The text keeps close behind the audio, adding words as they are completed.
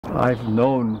I've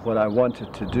known what I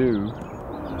wanted to do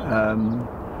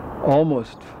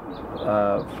almost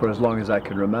for as long as I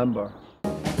can remember.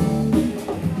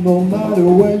 No matter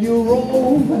where you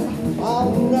roam,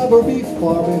 I'll never be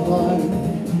far behind.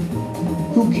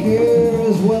 Who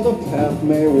cares where the path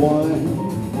may wind,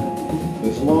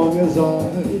 as long as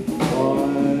I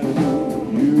find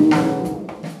you.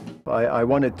 I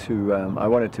wanted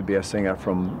to be a singer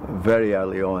from very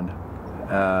early on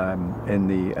in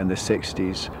the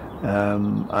 60s,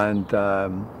 and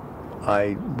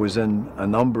I was in a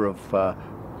number of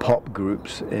pop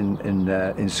groups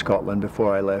in Scotland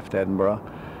before I left Edinburgh.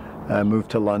 I moved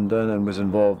to London and was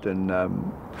involved in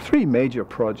 3 major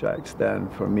projects then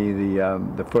for me.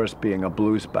 The first being a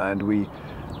blues band. We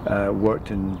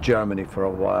worked in Germany for a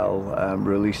while,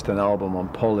 released an album on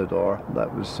Polydor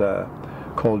that was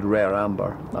called Rare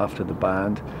Amber after the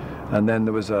band. And then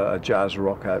there was a jazz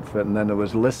rock outfit, and then there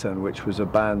was Listen, which was a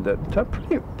band that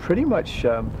pretty much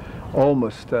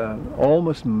almost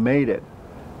made it.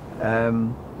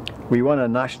 We won a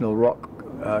national rock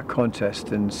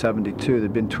contest in '72.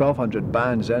 There'd been 1,200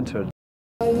 bands entered.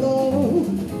 I know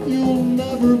you'll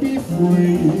never be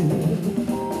free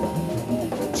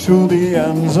to the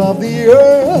ends of the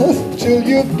earth till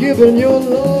you've given your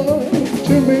love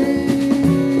to me.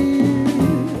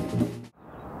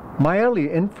 My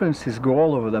early influences go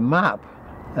all over the map.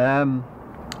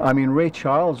 I mean, Ray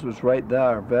Charles was right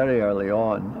there very early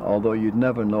on, although you'd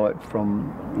never know it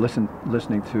from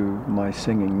listening to my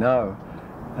singing now.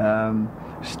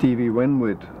 Stevie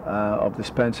Winwood of the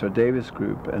Spencer Davis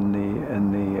Group in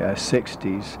the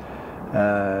 60s.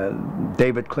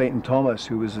 David Clayton Thomas,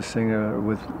 who was a singer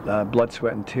with Blood,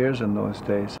 Sweat and Tears in those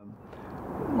days.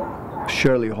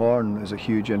 Shirley Horn is a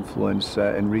huge influence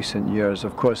in recent years.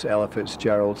 Of course, Ella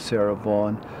Fitzgerald, Sarah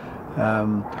Vaughan.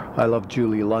 I love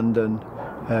Julie London,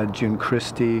 June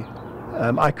Christie.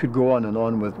 I could go on and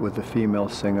on with the female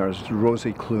singers,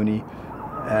 Rosie Clooney.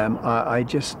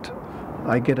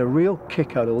 I get a real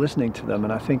kick out of listening to them,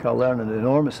 and I think I'll learn an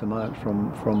enormous amount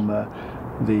from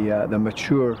the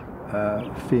mature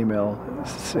female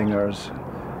singers,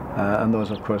 and those,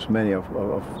 of course, many of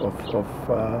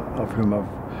whom have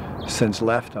since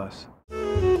left us.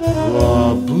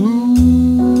 The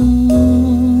blues.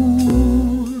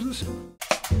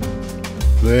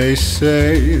 They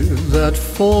say that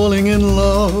falling in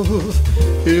love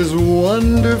is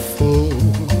wonderful.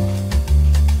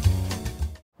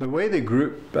 The way the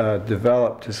group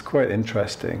developed is quite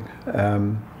interesting.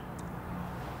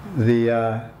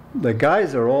 The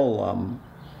guys are all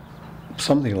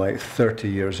something like 30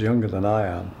 years younger than I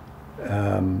am.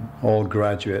 All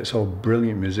graduates, all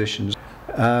brilliant musicians.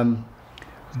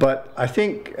 But I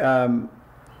think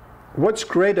what's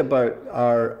great about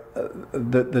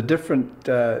the different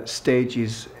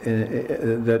stages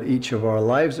that each of our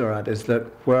lives are at is that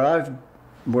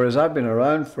whereas I've been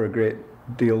around for a great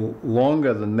deal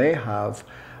longer than they have,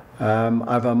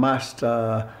 I've amassed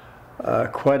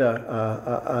quite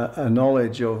a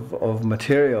knowledge of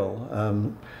material.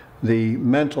 The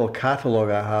mental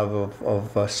catalogue I have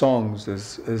of songs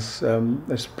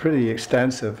is pretty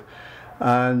extensive,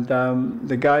 and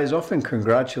the guys often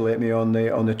congratulate me on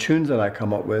the tunes that I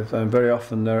come up with, and very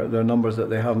often they're numbers that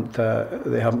they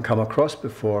haven't come across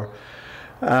before.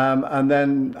 And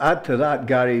then add to that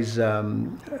Gary's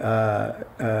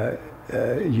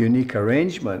unique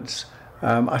arrangements.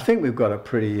 I think we've got a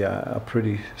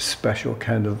pretty special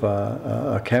kind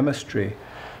of chemistry.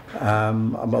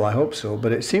 Well, I hope so,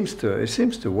 but it seems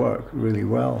to work really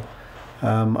well.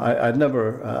 I'd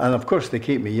never, and of course they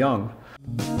keep me young.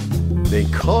 They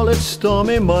call it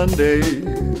Stormy Monday,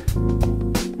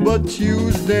 but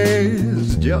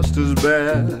Tuesday's just as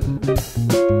bad.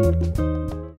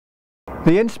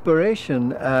 The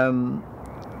inspiration,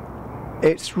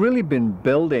 it's really been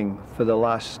building for the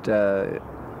last,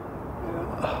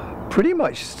 pretty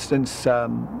much since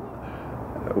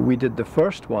we did the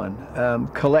first one,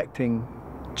 collecting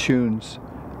tunes,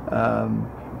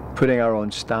 putting our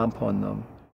own stamp on them.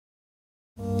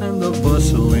 And the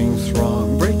bustling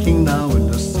throng breaking now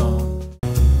into song.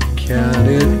 Can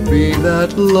it be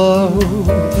that love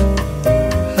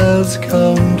has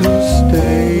come to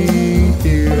stay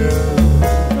here?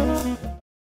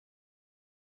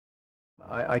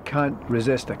 I can't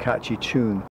resist a catchy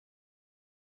tune.